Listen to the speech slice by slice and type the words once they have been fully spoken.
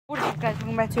What's up, guys?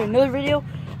 Welcome back to another video.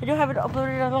 I do have it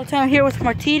uploaded a long time here with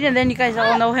Martine, and then you guys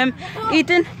all know him,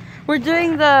 Ethan. We're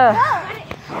doing the.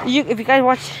 If you guys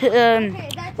watch Ryan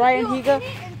Higa,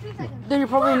 then you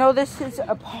probably know this is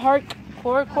a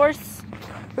Parkcorse.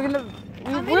 We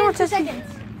were testing.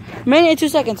 Minute and 2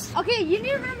 seconds. Okay, you need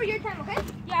to remember your time, okay?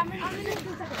 Yeah, I'm in 2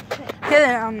 seconds. Okay,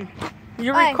 then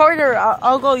you record or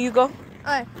I'll go. You go.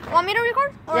 Alright. Want me to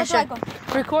record? Or yeah, sure. I go?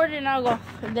 Record and I'll go.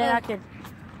 And then I can.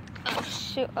 Oh,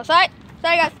 shoot. Oh, sorry,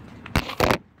 guys.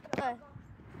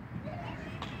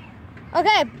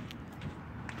 Okay.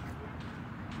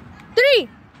 3,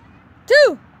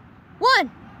 2,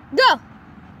 1, go.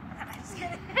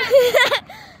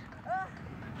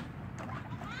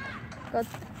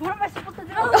 What am I supposed to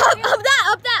do?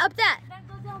 Up that. Then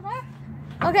go down there.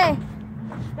 Okay.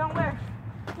 Down where?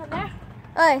 Down there.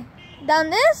 Alright. Down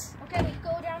this. Okay,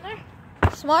 go down there.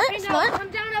 Smart, Okay, smart.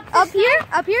 Come down Up here,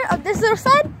 up this little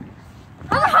side.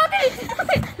 How did it do it?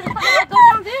 Go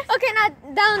down this. Okay, now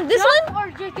down this Jump one.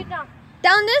 or just get down?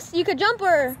 Down this. You could jump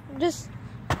or just.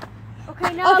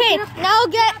 Okay, now. Okay,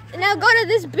 now go to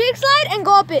this big slide and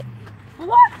go up it.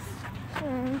 What?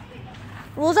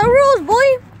 Rules are rules,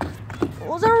 boy.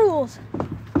 Rules are rules.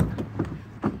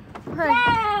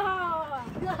 Wow.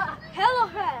 Hello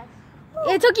fast.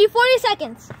 It took you 40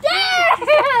 seconds.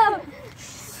 Damn!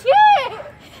 Shit!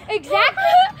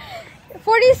 Exactly?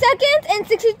 40 seconds and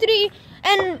 63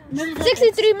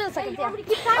 milliseconds. You want me to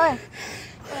Yeah. keep time?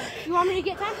 You want me to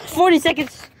get time? 40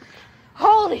 seconds.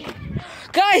 Holy.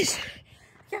 Guys.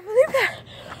 Can't believe that.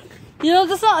 You know,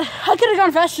 that's not. I could have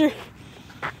gone faster.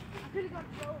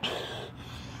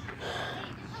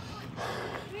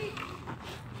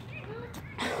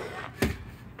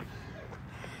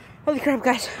 Holy crap,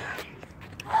 guys.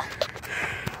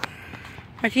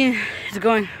 Martine is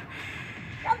going.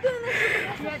 I'm doing this.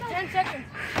 You had 10 seconds.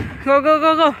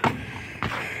 Go.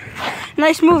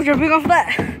 Nice move, jumping off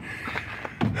that.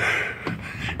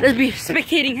 Let's be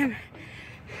spectating him.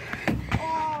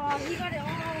 Oh, he got it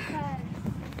all fast.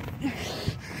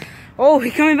 Oh,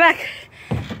 he's coming back.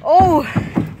 Oh.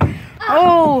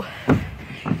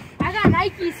 I got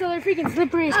Nike, so they're freaking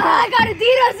slippery as crap. I got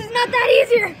Adidas. It's not that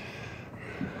easier.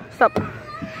 Stop.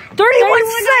 31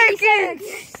 seconds.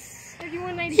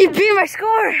 31.97. He beat my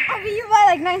score. I beat you by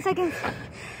like 9 seconds.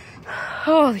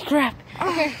 Holy crap.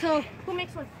 Okay, so who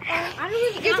makes one? I don't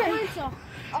really get one, so.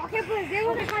 Okay, but they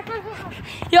will make one.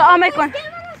 Yo, I'll make one.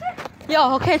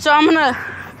 Yo, okay, so I'm gonna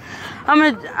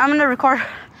record.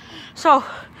 So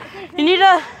you need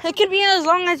it could be as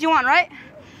long as you want, right?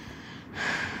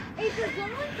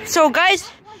 So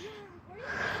guys,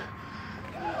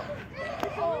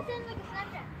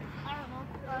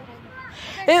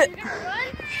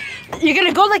 you're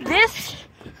gonna go like this.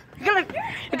 You're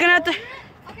gonna have to.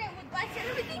 Okay, with bikes and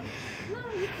everything? No.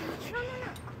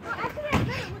 Actually, I got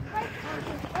it with bikes.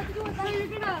 What to do with that? You're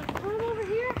gonna come over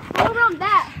here, go around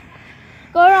that.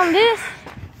 Go around this.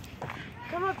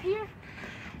 Come up here.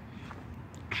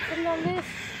 Come down this.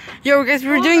 Yo, guys,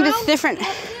 we're doing this different.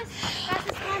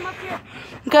 Fastest time up here.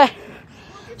 Okay.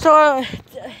 So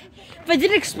if I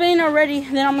didn't explain already,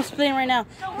 then I'm gonna explain right now.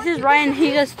 This is Ryan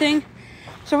Higa's thing.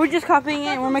 So we're just copying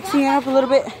it. We're mixing it up a little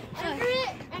bit. Enter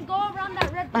it and go around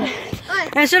that red thing.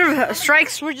 And instead of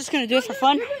strikes, we're just gonna do it for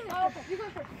fun. You go first.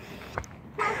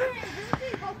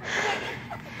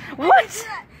 What?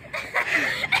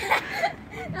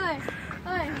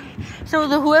 Alright. So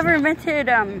whoever invented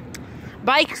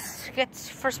bikes gets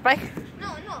first bike.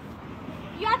 No.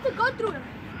 You have to go through them.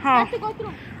 Huh. You have to go through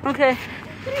them. Okay.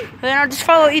 Then I'll just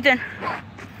follow Ethan.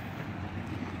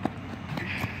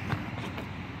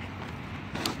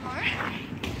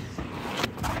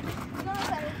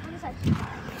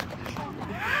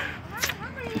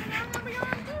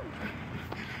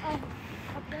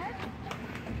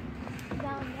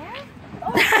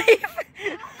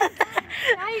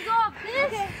 Now you go up this.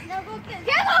 Okay, now go this.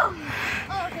 Yellow!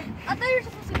 Oh, okay. I thought you were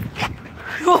supposed to.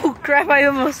 Oh crap, I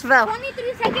almost fell.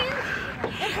 23 seconds.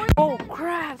 Oh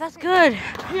crap, that's good.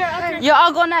 Here, okay. Yo,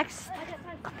 I'll go next.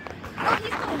 Oh,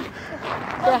 he's going.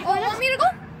 Oh, you want me to go?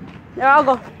 Yeah, I'll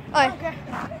go. Alright.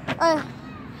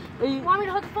 You Want me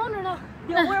to hold the phone or no?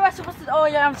 Yo, where am I supposed to? Oh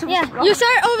yeah, I'm supposed to go. You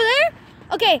start over there?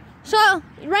 Okay, so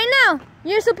right now,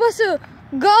 you're supposed to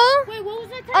go. Wait, what was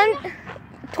that time?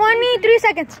 23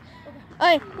 seconds.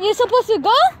 Alright, you're supposed to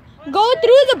go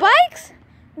through the bikes,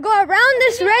 go around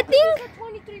this red thing,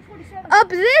 up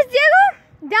this, Diego,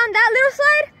 down that little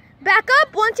slide, back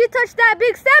up. Once you touch that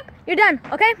big step, you're done,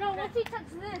 okay? No, once you touch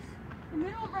this, the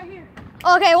middle right here.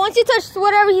 Okay, once you touch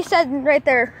whatever he said right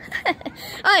there.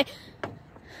 Alright,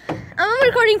 I'm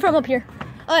recording from up here.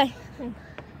 Alright,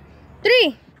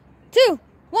 3, 2,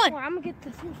 1. Oh, I'm gonna get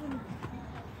this one.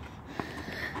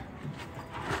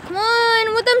 Come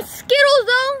on, with them Skittles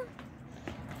though.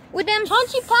 With them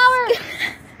Crunchy power.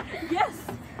 Yes.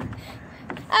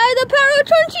 I have the power of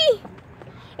Crunchy.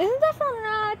 Isn't that from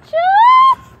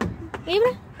Nachos?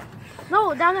 Libra?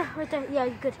 No, down there, right there. Yeah,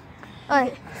 you're good.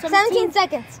 Alright, 17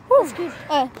 seconds. That's good.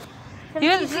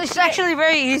 It's actually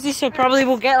very easy, so probably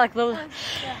we'll get like those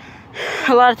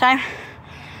a lot of time.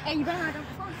 Hey, you better not drop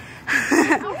the phone.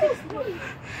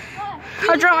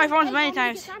 I've dropped my phones many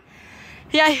times.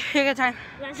 Yeah, you got time.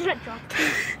 Yeah, should have dropped.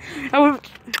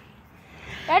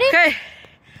 Ready? Okay.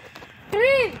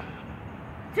 3,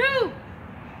 2,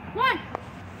 1.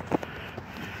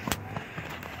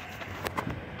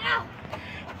 Ow!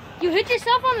 You hit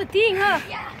yourself on the thing, huh?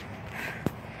 Yeah.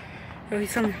 Oh,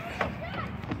 he's coming.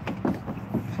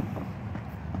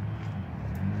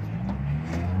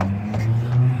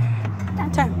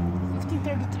 Time.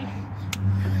 15:33.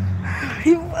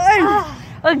 He won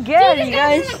again, you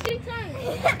guys. Like 3 times.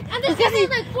 And this guy has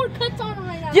like 4 cuts on him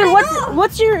right now. Dude,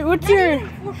 what's your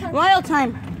mile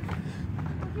time? I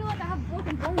feel like I have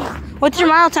broken bones. What's your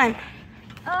mile time?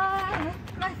 I don't know.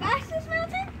 My fastest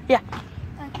mountain? Yeah.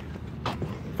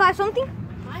 5 something?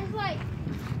 Mine's like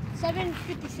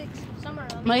 7:56, somewhere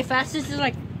around. My fastest is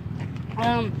like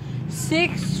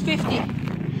 6:50.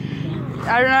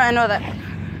 I don't know. I know that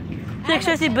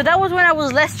 6:50, but that was when I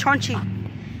was less chaunchy.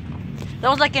 That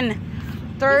was like in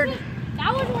third.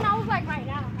 That was when I was like right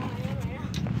now.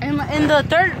 In the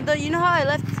third, you know how I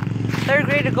left 3rd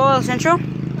grade to go to Central?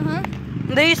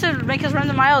 They used to make us run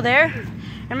the mile there,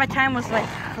 and my time was like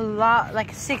a lot,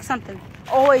 like 6 something,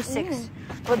 always 6.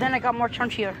 But then I got more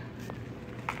chunchier.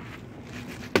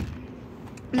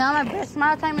 Now my best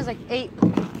mile time is like 8.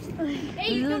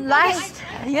 Hey, you jumped Last,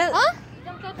 yeah. Huh? You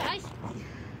jumped out the ice.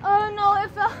 Oh no, it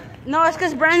fell. No, it's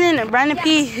because Brandon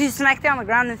P, he smacked it on the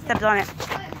ground and stepped on it.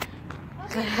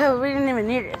 We didn't even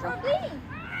need it. So.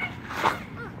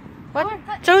 What?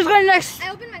 So who's going next?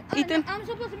 I opened my. Ethan? I'm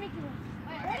supposed to make you one.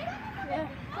 Alright, ready? Yeah.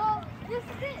 So this is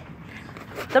it.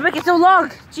 Don't make it so long.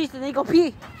 Jeez, then they go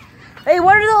pee. Hey,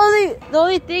 what are the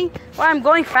only thing why I'm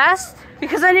going fast?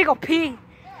 Because I need to go pee. So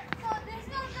this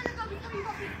one's gonna go before you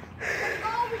go pee. Go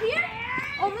over here,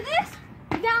 over this,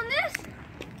 down this,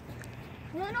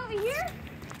 run over here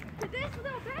to this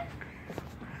little bit.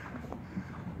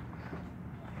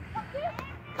 Up here,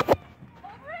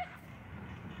 over it,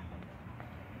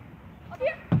 up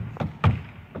here.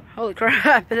 Holy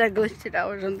crap, that glitched it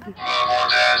out or something. Mom,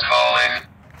 Dad's calling.